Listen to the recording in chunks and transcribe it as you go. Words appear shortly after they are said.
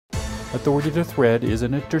Authority to Tread is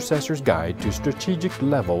an intercessor's guide to strategic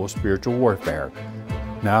level spiritual warfare.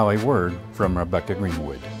 Now a word from Rebecca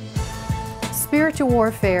Greenwood. Spiritual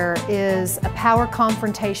warfare is a power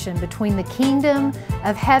confrontation between the kingdom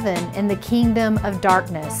of heaven and the kingdom of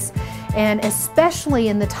darkness. And especially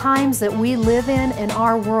in the times that we live in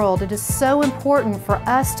our world, it is so important for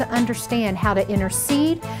us to understand how to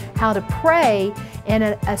intercede, how to pray in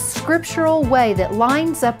a scriptural way that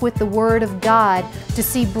lines up with the Word of God to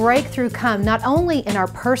see breakthrough come, not only in our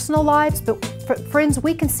personal lives, but friends,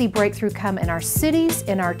 we can see breakthrough come in our cities,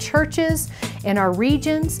 in our churches, in our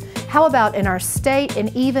regions. How about in our state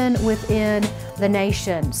and even within the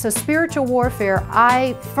nation? So spiritual warfare,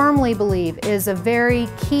 I firmly believe, is a very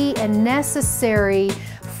key and necessary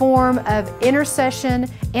form of intercession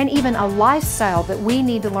and even a lifestyle that we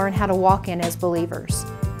need to learn how to walk in as believers.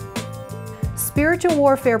 Spiritual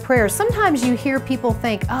warfare prayers, sometimes you hear people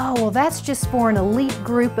think, oh, well, that's just for an elite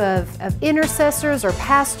group of intercessors or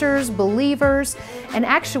pastors, believers. In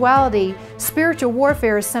actuality, spiritual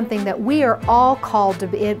warfare is something that we are all called to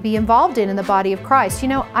be involved in the body of Christ. You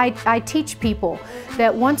know, I teach people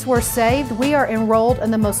that once we're saved, we are enrolled in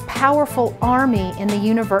the most powerful army in the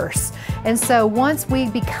universe. And so once we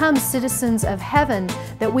become citizens of heaven,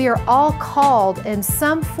 that we are all called in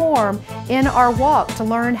some form in our walk to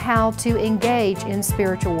learn how to engage in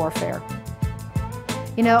spiritual warfare.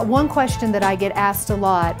 You know, one question that I get asked a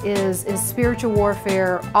lot is spiritual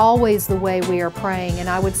warfare always the way we are praying? And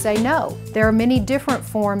I would say no. There are many different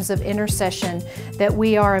forms of intercession that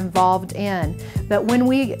we are involved in. But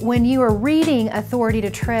when you are reading Authority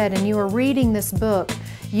to Tread and you are reading this book,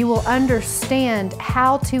 you will understand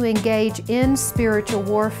how to engage in spiritual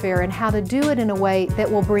warfare and how to do it in a way that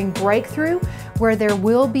will bring breakthrough, where there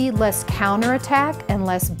will be less counterattack and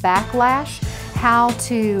less backlash, how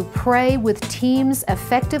to pray with teams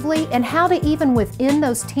effectively, and how to even within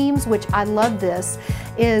those teams, which I love this,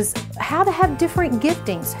 is how to have different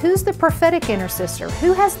giftings. Who's the prophetic intercessor?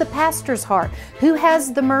 Who has the pastor's heart? Who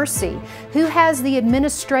has the mercy? Who has the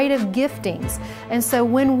administrative giftings? And so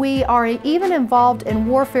when we are even involved in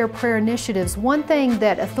warfare prayer initiatives, one thing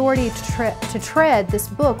that Authority to Tread, this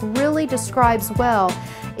book, really describes well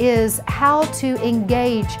is how to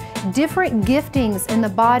engage different giftings in the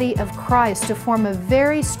body of Christ to form a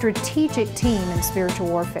very strategic team in spiritual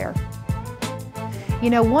warfare. You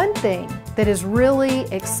know, one thing that is really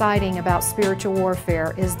exciting about spiritual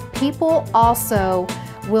warfare is people also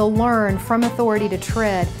will learn from Authority to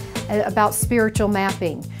Tread about spiritual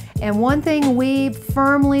mapping. And one thing we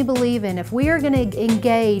firmly believe in, if we are going to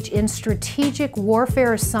engage in strategic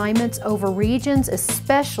warfare assignments over regions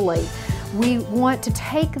especially, we want to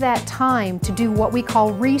take that time to do what we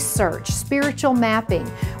call research, spiritual mapping,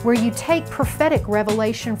 where you take prophetic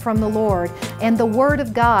revelation from the Lord and the Word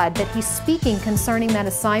of God that He's speaking concerning that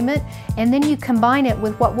assignment, and then you combine it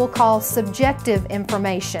with what we'll call subjective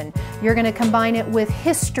information. You're going to combine it with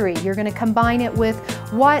history. You're going to combine it with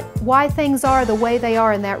why things are the way they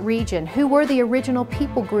are in that region. Who were the original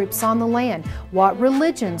people groups on the land? What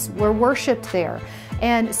religions were worshiped there?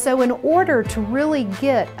 And so in order to really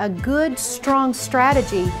get a good, strong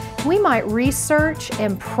strategy, we might research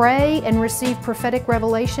and pray and receive prophetic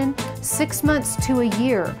revelation 6 months to a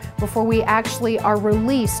year before we actually are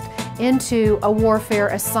released into a warfare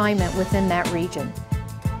assignment within that region.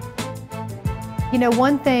 You know,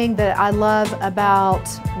 one thing that I love about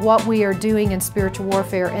what we are doing in spiritual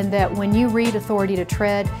warfare, and that when you read Authority to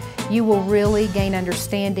Tread, you will really gain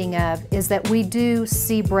understanding of, is that we do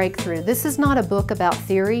see breakthrough. This is not a book about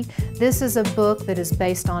theory. This is a book that is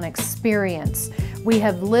based on experience. We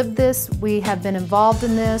have lived this. We have been involved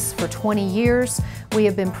in this for 20 years. We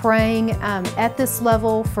have been praying at this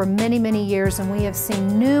level for many, many years, and we have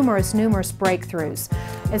seen numerous breakthroughs.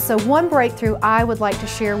 And so one breakthrough I would like to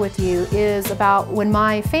share with you is about when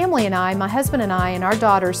my family and I, my husband and I, and our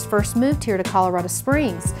daughters first moved here to Colorado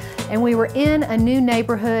Springs. And we were in a new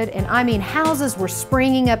neighborhood, and I mean, houses were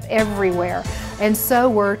springing up everywhere, and so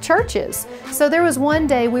were churches. So there was one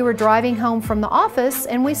day we were driving home from the office,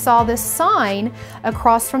 and we saw this sign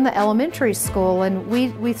across from the elementary school, and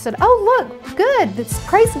we said, oh, look, good,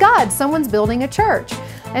 praise God, someone's building a church.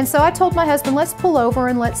 And so I told my husband, let's pull over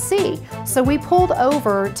and let's see. So we pulled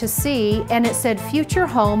over to see, and it said, future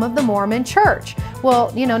home of the Mormon Church.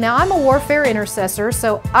 Well, you know, now I'm a warfare intercessor,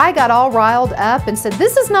 so I got all riled up and said,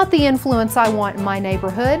 this is not the influence I want in my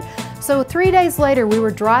neighborhood. So 3 days later, we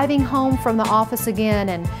were driving home from the office again,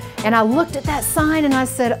 and I looked at that sign and I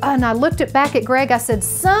said, and I looked it back at Greg, I said,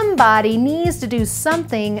 somebody needs to do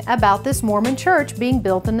something about this Mormon church being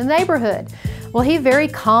built in the neighborhood. Well, he very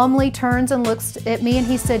calmly turns and looks at me and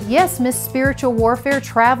he said, "Yes, Miss Spiritual Warfare,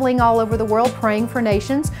 traveling all over the world praying for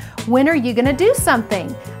nations. When are you going to do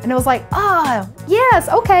something?" And I was like, yes,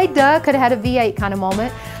 okay, duh. Could have had a V8 kind of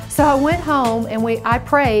moment. So I went home and I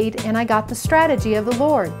prayed and I got the strategy of the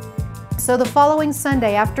Lord. So the following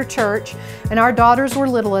Sunday after church, and our daughters were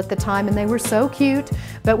little at the time and they were so cute,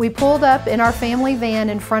 but we pulled up in our family van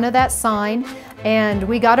in front of that sign and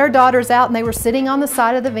we got our daughters out and they were sitting on the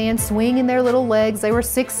side of the van swinging their little legs. They were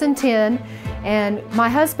 6 and 10. And my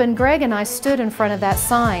husband, Greg, and I stood in front of that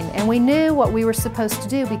sign and we knew what we were supposed to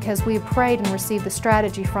do because we had prayed and received the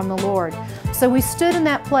strategy from the Lord. So we stood in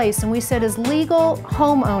that place and we said, as legal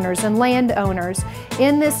homeowners and landowners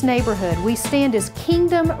in this neighborhood, we stand as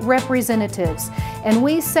kingdom representatives. And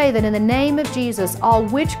we say that in the name of Jesus, all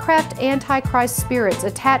witchcraft, antichrist spirits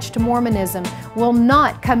attached to Mormonism will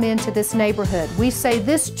not come into this neighborhood. We say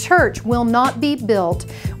this church will not be built.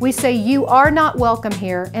 We say you are not welcome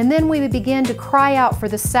here. And then we begin to cry out for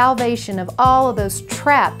the salvation of all of those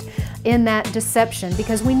trapped in that deception,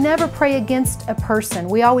 because we never pray against a person.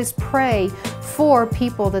 We always pray for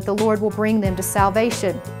people that the Lord will bring them to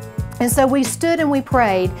salvation. And so we stood and we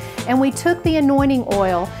prayed and we took the anointing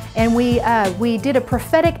oil and we did a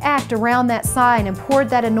prophetic act around that sign and poured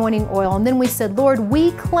that anointing oil. And then we said, Lord, we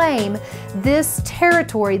claim this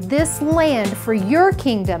territory, this land for your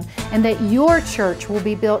kingdom, and that your church will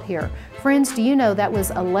be built here. Friends, do you know that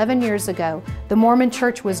was 11 years ago? The Mormon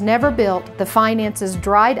church was never built, the finances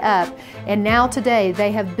dried up, and now today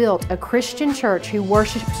they have built a Christian church who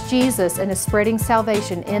worships Jesus and is spreading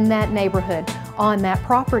salvation in that neighborhood on that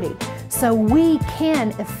property. So we can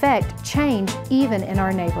effect change even in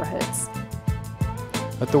our neighborhoods.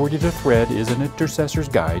 Authority to Thread is an intercessor's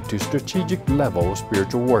guide to strategic level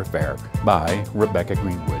spiritual warfare by Rebecca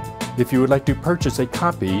Greenwood. If you would like to purchase a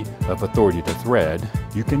copy of Authority to Thread,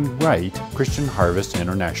 you can write Christian Harvest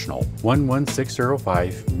International,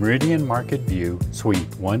 11605 Meridian Market View,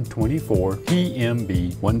 Suite 124,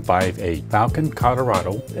 PMB 158, Falcon,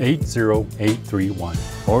 Colorado 80831.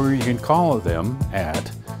 Or you can call them at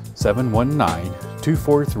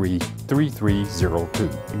 719-243-3302.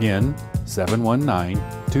 Again,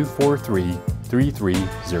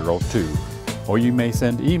 719-243-3302. Or you may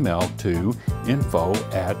send email to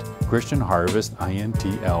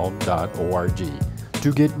info@christianharvestintl.org.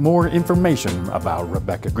 To get more information about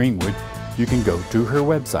Rebecca Greenwood, you can go to her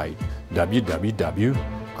website,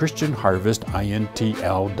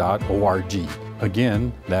 www.christianharvestintl.org.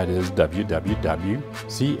 Again, that is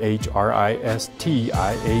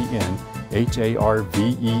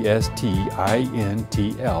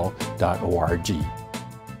www.christianharvestintl.org.